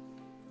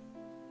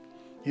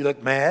 You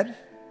look mad?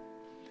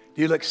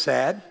 Do you look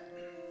sad?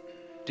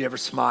 Do you ever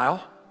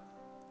smile?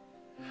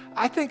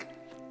 I think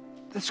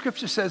the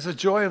scripture says the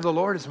joy of the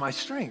Lord is my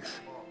strength.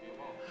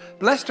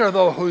 Blessed are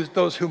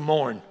those who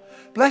mourn.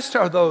 Blessed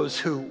are those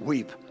who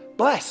weep.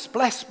 Blessed.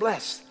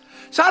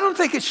 So I don't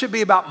think it should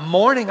be about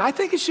mourning. I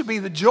think it should be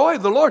the joy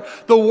of the Lord.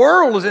 The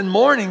world is in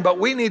mourning, but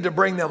we need to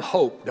bring them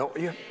hope, don't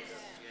you?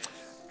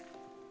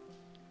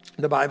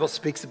 The Bible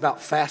speaks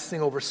about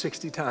fasting over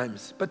 60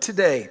 times. But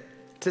today,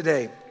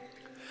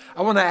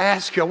 I want to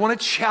ask you, I want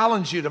to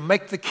challenge you to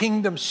make the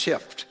kingdom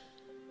shift.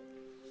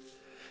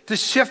 To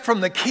shift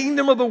from the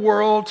kingdom of the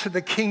world to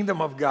the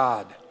kingdom of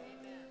God.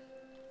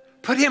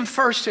 Put Him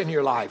first in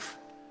your life.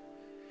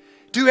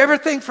 Do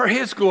everything for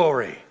His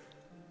glory.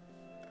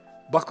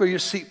 Buckle your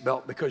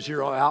seatbelt because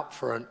you're out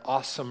for an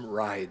awesome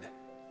ride.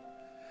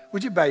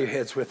 Would you bow your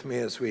heads with me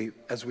as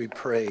we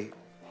pray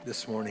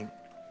this morning?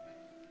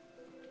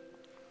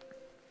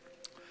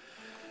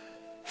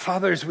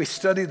 Father, as we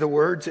study the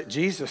words that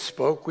Jesus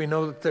spoke, we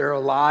know that they're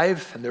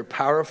alive and they're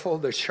powerful.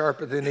 They're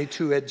sharper than a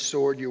two-edged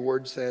sword, your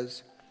word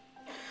says,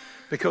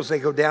 because they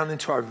go down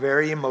into our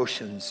very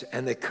emotions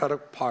and they cut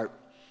apart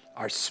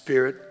our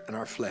spirit and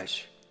our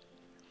flesh.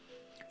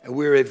 And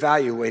we're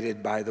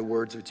evaluated by the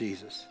words of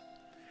Jesus.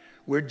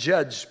 We're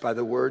judged by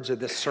the words of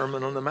this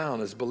Sermon on the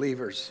Mount as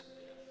believers.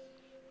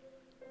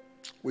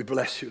 We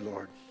bless you,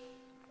 Lord.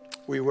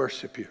 We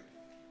worship you.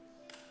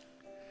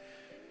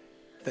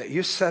 That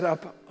you set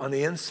up on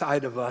the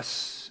inside of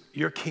us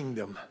your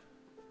kingdom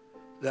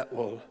that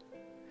will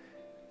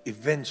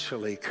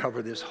eventually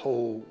cover this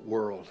whole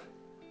world,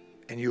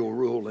 and you will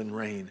rule and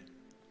reign.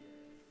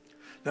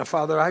 Now,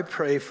 Father, I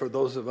pray for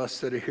those of us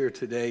that are here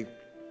today,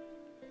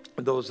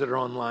 and those that are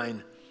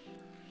online,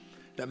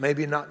 that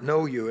maybe not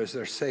know you as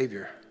their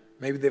Savior.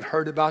 Maybe they've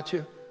heard about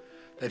you.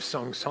 They've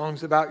sung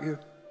songs about you.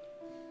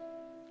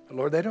 But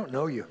Lord, they don't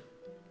know you.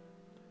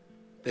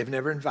 They've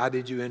never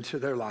invited you into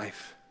their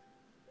life.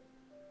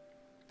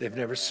 They've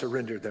never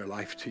surrendered their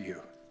life to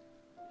you.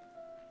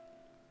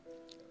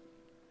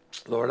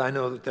 Lord, I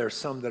know that there are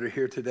some that are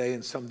here today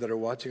and some that are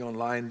watching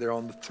online. They're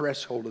on the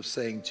threshold of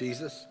saying,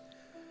 Jesus,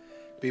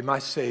 be my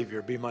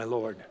Savior, be my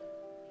Lord.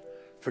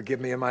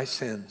 Forgive me of my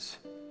sins.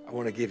 I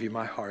want to give you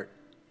my heart.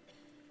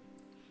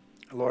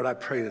 Lord, I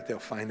pray that they'll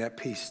find that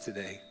peace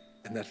today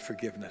and that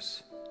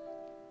forgiveness.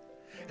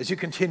 As you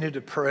continue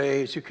to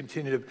pray, as you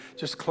continue to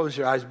just close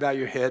your eyes, bow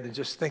your head, and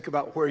just think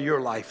about where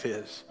your life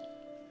is.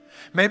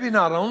 Maybe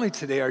not only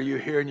today are you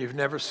here and you've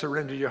never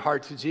surrendered your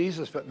heart to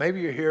Jesus, but maybe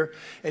you're here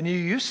and you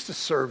used to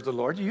serve the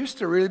Lord. You used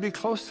to really be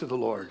close to the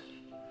Lord.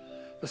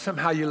 But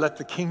somehow you let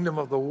the kingdom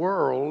of the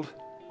world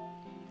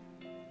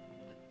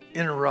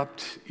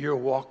interrupt your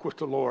walk with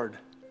the Lord.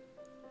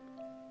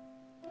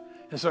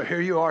 And so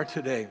here you are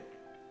today.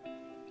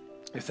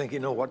 You're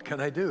thinking, no, what can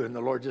I do? And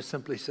the Lord just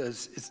simply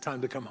says, it's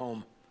time to come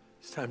home.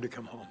 It's time to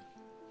come home.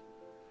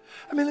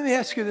 I mean, let me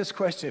ask you this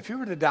question. If you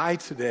were to die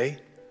today,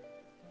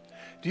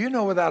 do you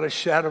know without a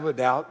shadow of a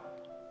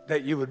doubt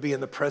that you would be in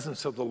the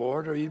presence of the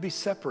Lord, or you'd be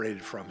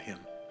separated from him?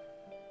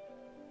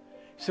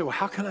 You say, well,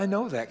 how can I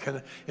know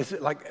that? Is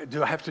it like,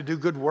 do I have to do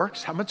good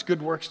works? How much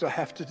good works do I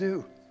have to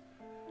do?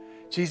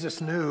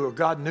 Jesus knew, or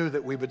God knew,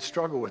 that we would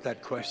struggle with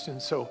that question.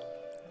 So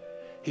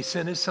he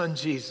sent his son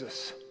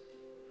Jesus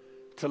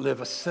to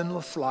live a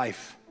sinless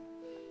life,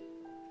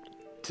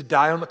 to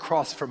die on the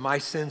cross for my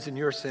sins and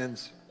your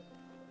sins.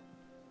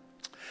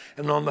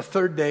 And on the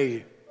third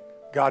day,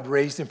 God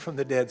raised him from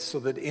the dead so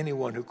that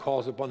anyone who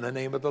calls upon the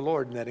name of the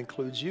Lord, and that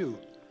includes you,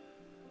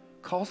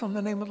 calls on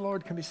the name of the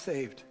Lord, can be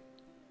saved.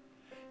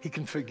 He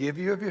can forgive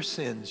you of your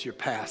sins, your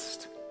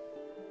past.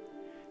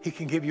 He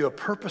can give you a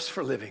purpose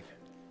for living.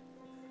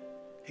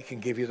 He can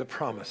give you the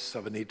promise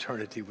of an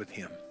eternity with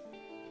him.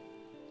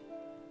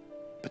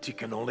 But you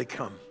can only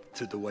come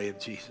to the way of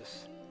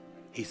Jesus.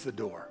 He's the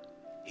door.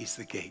 He's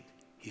the gate.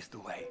 He's the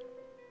way.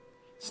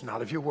 It's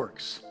not of your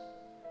works.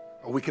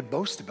 Or we could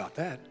boast about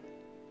that.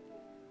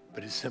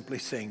 But it's simply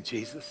saying,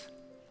 Jesus,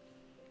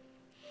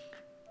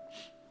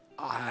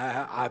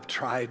 I've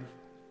tried,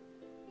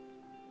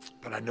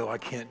 but I know I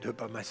can't do it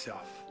by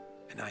myself,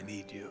 and I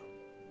need you.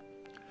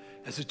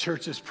 As the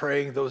church is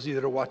praying, those of you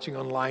that are watching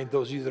online,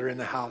 those of you that are in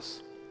the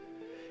house,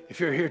 if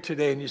you're here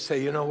today and you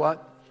say, you know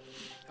what?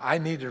 I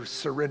need to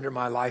surrender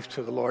my life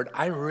to the Lord.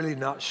 I'm really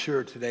not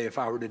sure today, if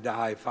I were to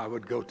die, if I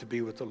would go to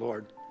be with the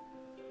Lord.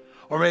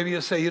 Or maybe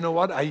you'll say, you know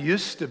what? I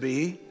used to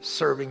be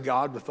serving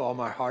God with all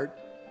my heart,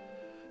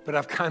 but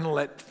I've kind of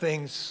let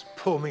things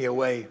pull me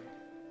away.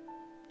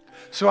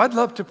 So I'd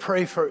love to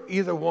pray for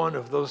either one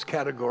of those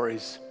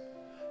categories.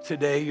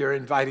 Today, you're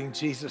inviting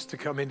Jesus to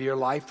come into your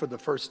life for the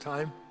first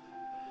time.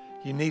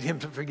 You need him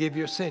to forgive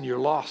your sin. You're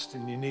lost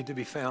and you need to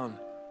be found.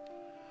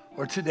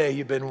 Or today,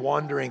 you've been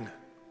wandering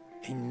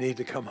and you need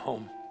to come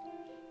home.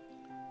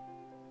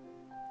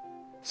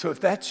 So if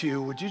that's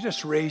you, would you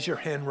just raise your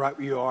hand right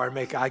where you are and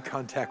make eye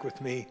contact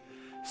with me?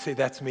 Say,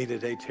 that's me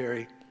today,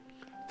 Terry.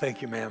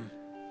 Thank you, ma'am.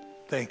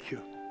 Thank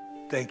you.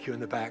 Thank you in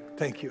the back.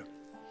 Thank you.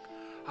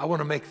 I want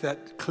to make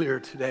that clear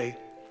today,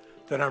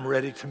 that I'm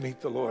ready to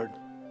meet the Lord.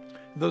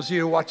 Those of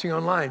you watching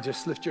online,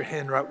 just lift your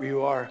hand right where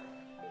you are.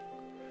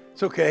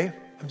 It's okay.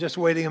 I'm just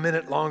waiting a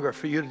minute longer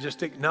for you to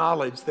just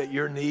acknowledge that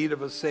you're in need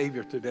of a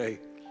Savior today.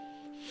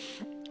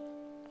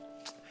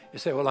 You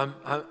say, well,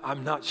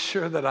 I'm not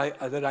sure that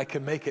I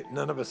can make it.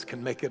 None of us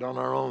can make it on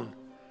our own,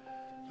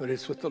 but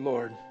it's with the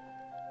Lord.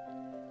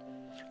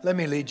 Let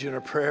me lead you in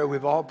a prayer.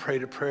 We've all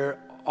prayed a prayer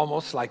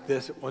almost like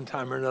this at one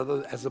time or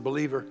another as a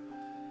believer.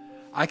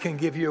 I can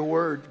give you a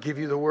word, give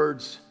you the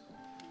words,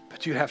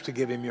 but you have to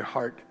give him your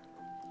heart.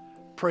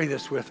 Pray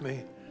this with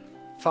me.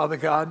 Father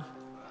God,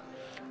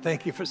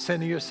 thank you for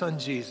sending your son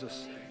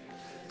Jesus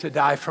to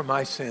die for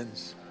my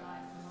sins.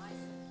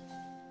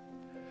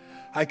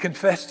 I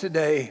confess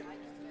today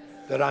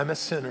that I'm a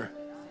sinner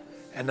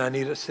and I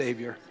need a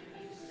Savior.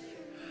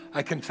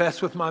 I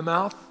confess with my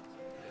mouth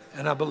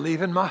and I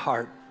believe in my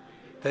heart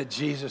that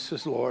Jesus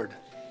is Lord.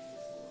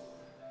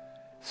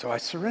 So I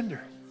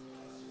surrender.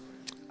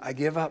 I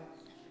give up.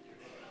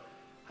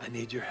 I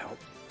need your help.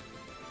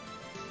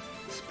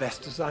 As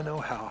best as I know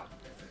how,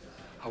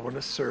 I want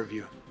to serve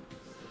you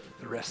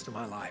the rest of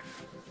my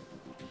life.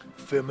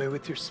 Fill me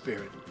with your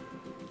Spirit.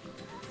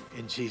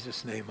 In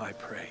Jesus' name I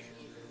pray.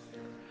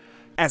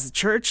 As a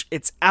church,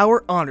 it's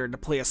our honor to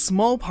play a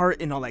small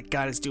part in all that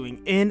God is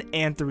doing in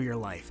and through your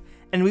life,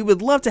 and we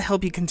would love to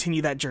help you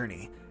continue that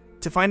journey.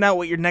 To find out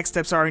what your next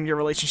steps are in your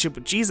relationship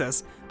with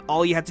Jesus,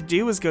 all you have to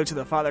do is go to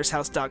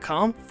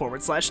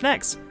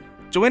thefathershouse.com/next.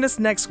 Join us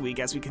next week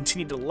as we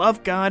continue to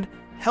love God,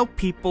 help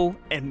people,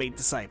 and make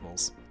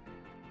disciples.